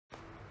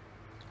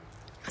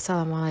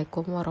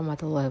Assalamualaikum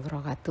warahmatullahi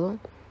wabarakatuh.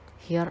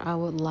 Here I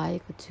would like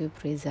to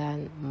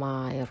present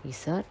my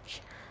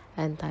research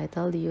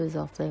entitled The Use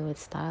of Language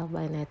Style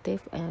by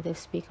Native and Native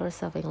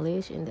Speakers of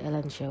English in the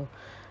Ellen Show.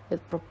 It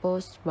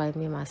proposed by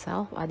me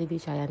myself, Ade Dwi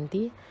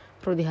Cahyanti,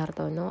 Rudi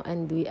Hartono,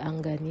 and Dwi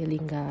Anggani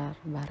Linggar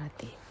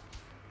Barati.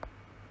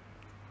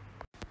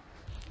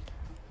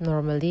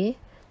 Normally,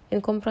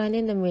 in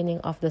comprehending the meaning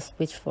of the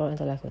speech for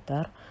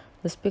interlocutor,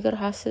 the speaker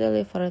has to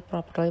deliver it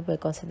properly by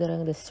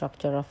considering the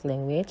structure of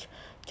language,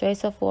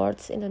 choice of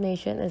words,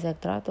 intonation,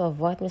 etc. to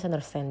avoid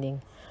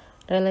misunderstanding.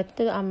 Related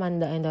to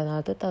Amanda and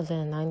Donald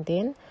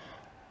 2019,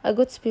 a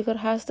good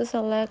speaker has to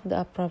select the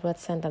appropriate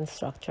sentence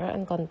structure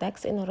and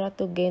context in order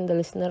to gain the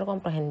listener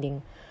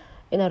comprehending.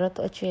 In order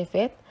to achieve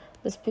it,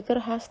 the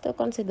speaker has to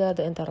consider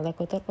the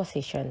interlocutor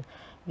position.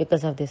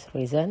 Because of this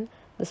reason,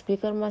 the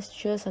speaker must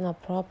choose an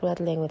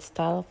appropriate language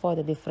style for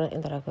the different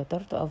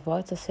interlocutor to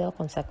avoid social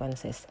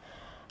consequences.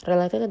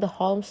 Related to the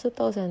Holmes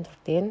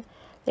 2013,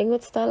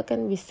 language style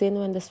can be seen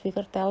when the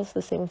speaker tells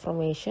the same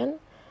information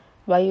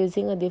by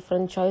using a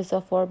different choice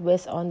of word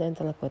based on the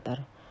interlocutor.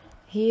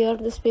 Here,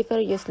 the speaker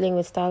used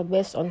language style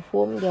based on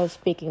whom they are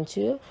speaking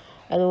to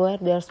and where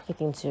they are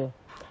speaking to.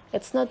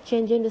 It's not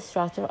changing the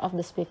structure of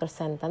the speaker's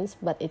sentence,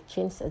 but it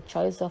changes a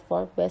choice of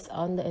word based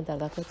on the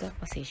interlocutor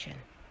position.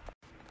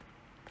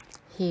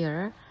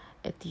 Here,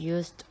 it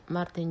used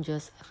Martin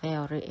Joos'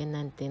 theory in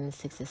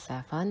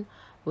 1967,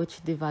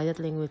 which divided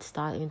language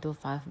style into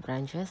 5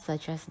 branches,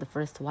 such as the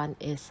first one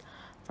is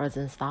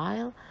present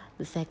style,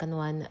 the second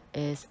one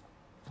is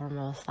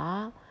formal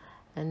style,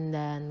 and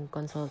then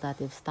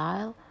consultative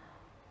style,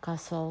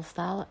 casual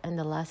style, and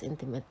the last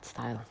intimate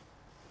style.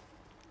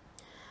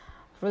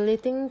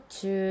 Relating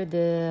to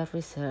the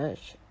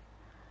research,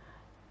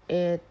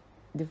 it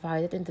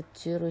divided into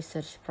 2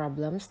 research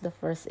problems. The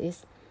first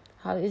is,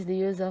 how is the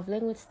use of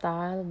language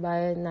style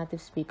by native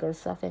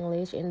speakers of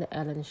English in the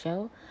Ellen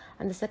Show?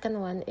 And the second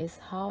one is,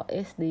 how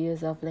is the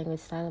use of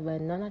language style by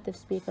non-native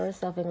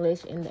speakers of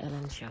English in the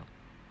Ellen Show?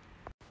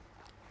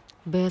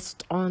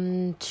 Based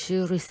on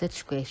 2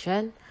 research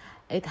questions,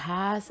 it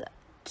has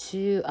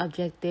 2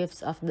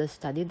 objectives of the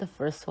study. The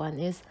first one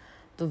is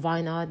to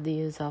find out the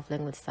use of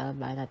language style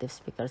by native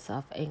speakers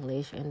of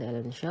English in the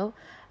Ellen Show.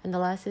 And the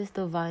last is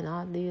to find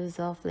out the use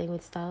of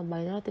language style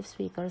by native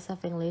speakers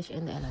of English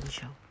in the Ellen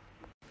Show.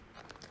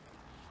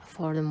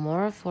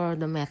 Furthermore, for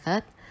the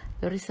method,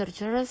 the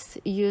researchers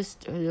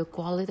used the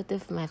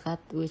qualitative method,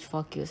 which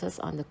focuses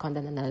on the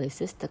content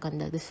analysis to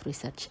conduct this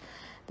research.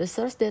 The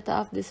source data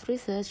of this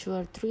research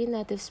were 3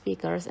 native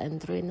speakers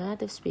and 3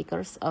 non-native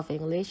speakers of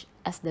English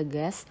as the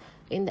guests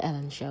in the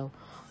Ellen Show.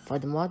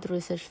 Furthermore, the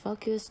research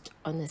focused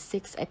on the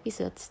 6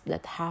 episodes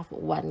that have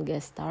 1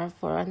 guest star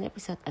for an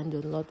episode and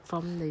download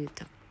from the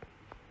YouTube.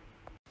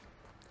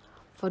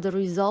 For the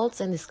results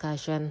and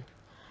discussion,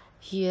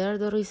 here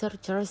the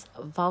researchers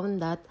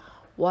found that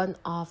one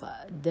of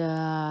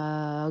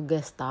the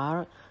guest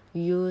star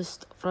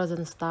used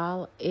frozen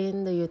style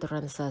in the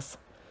utterances.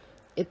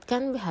 It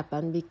can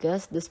happen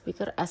because the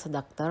speaker as a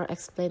doctor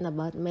explained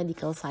about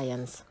medical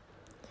science.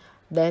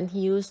 Then he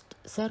used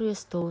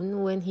serious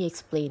tone when he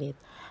explained it.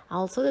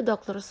 Also, the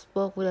doctor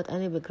spoke without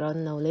any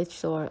background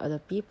knowledge toward other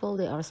people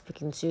they are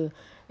speaking to.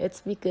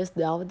 It's because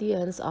the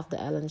audience of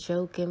the Ellen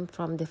Show came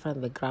from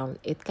different background.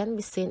 It can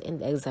be seen in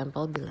the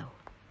example below.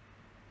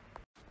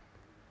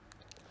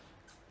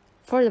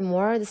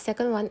 Furthermore, the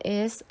second one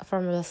is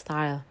formal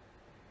style.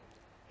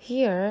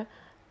 Here,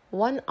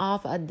 one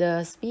of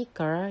the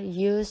speaker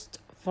used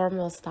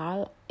formal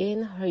style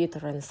in her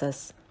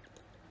utterances.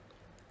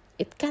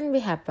 It can be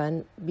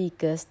happen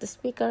because the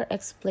speaker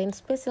explained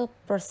special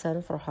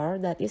person for her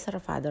that is her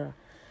father.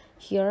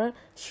 Here,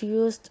 she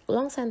used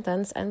long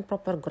sentence and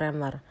proper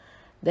grammar.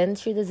 Then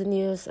she doesn't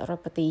use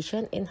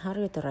repetition in her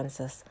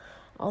utterances.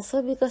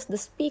 Also, because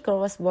the speaker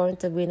was born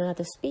to be a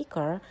native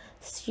speaker,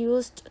 she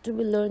used to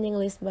be learning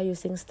English by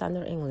using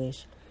standard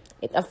English.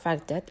 It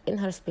affected in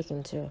her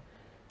speaking too.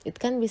 It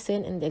can be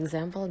seen in the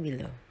example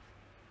below.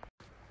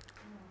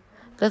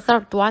 The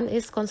third one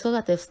is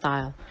consultative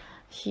style.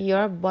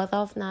 Here, both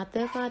of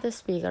native and native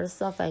speakers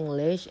of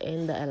English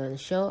in the Ellen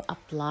Show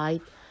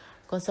applied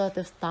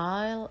consultative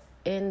style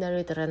in their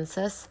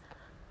utterances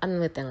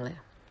unwittingly.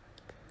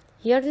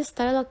 Here, this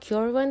style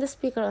occurs when the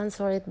speaker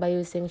answers it by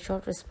using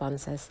short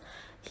responses.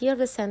 Here,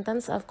 the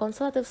sentence of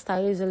consultative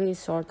style usually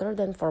is shorter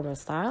than formal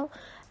style,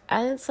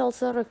 and it's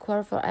also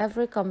required for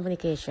every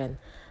communication.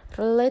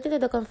 Related to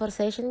the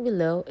conversation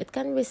below, it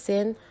can be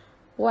seen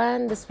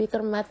when the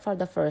speaker met for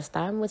the first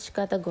time, which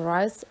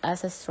categorized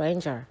as a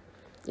stranger.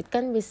 It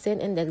can be seen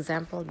in the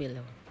example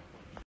below.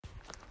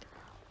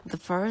 The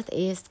first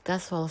is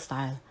casual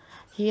style.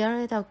 Here,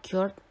 it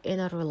occurred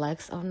in a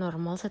relaxed or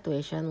normal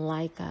situation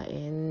like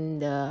in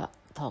the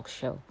talk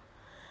show.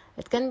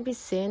 It can be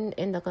seen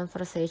in the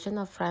conversation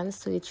of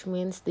friends, which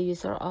means the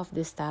user of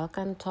this style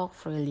can talk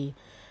freely.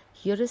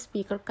 Here, the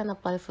speaker can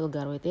apply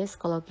vulgarities,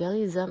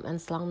 colloquialism, and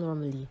slang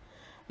normally.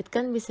 It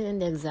can be seen in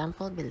the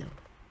example below.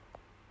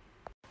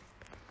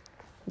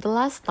 The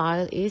last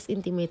style is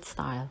intimate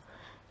style.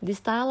 This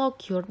style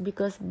occurred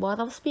because both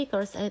of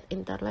speakers and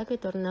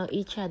interlocutor know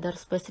each other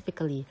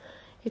specifically.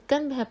 It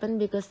can happen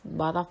because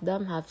both of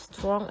them have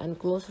strong and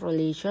close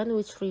relation,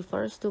 which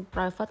refers to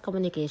private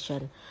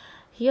communication.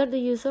 Here, the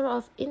user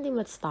of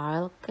intimate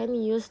style can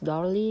use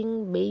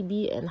darling,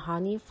 baby, and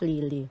honey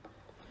freely.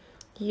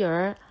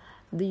 Here,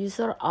 the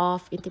user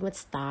of intimate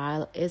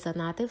style is a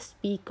native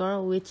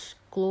speaker which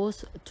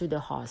close to the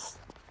host.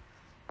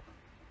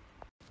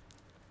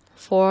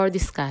 For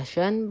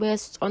discussion,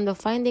 based on the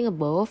finding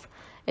above,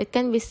 it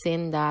can be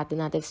seen that the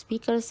native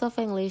speakers of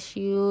English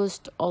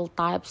used all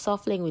types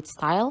of language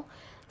style,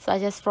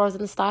 such as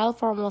frozen style,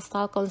 formal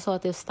style,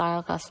 consultative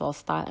style, casual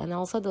style, and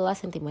also the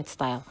less intimate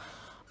style.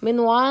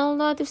 Meanwhile,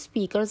 native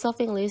speakers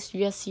of English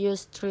just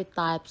use three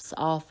types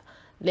of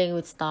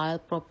language style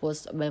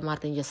proposed by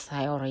Martin Joos'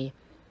 theory.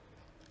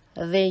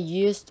 They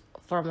used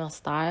formal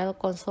style,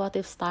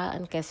 consultative style,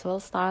 and casual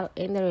style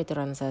in their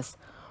utterances.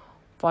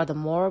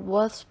 Furthermore,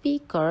 both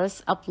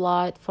speakers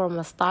applied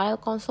formal style,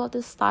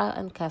 consultative style,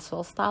 and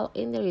casual style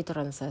in their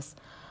utterances.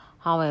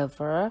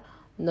 However,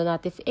 the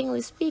native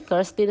English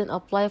speakers didn't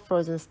apply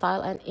frozen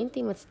style and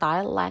intimate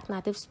style like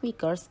native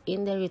speakers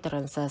in their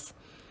utterances.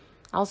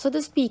 Also,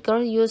 the speaker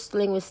used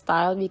language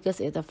style because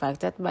it's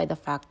affected by the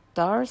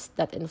factors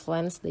that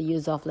influence the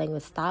use of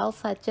language style,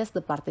 such as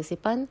the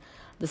participant,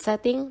 the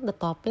setting, the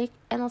topic,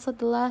 and also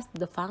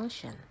the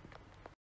function.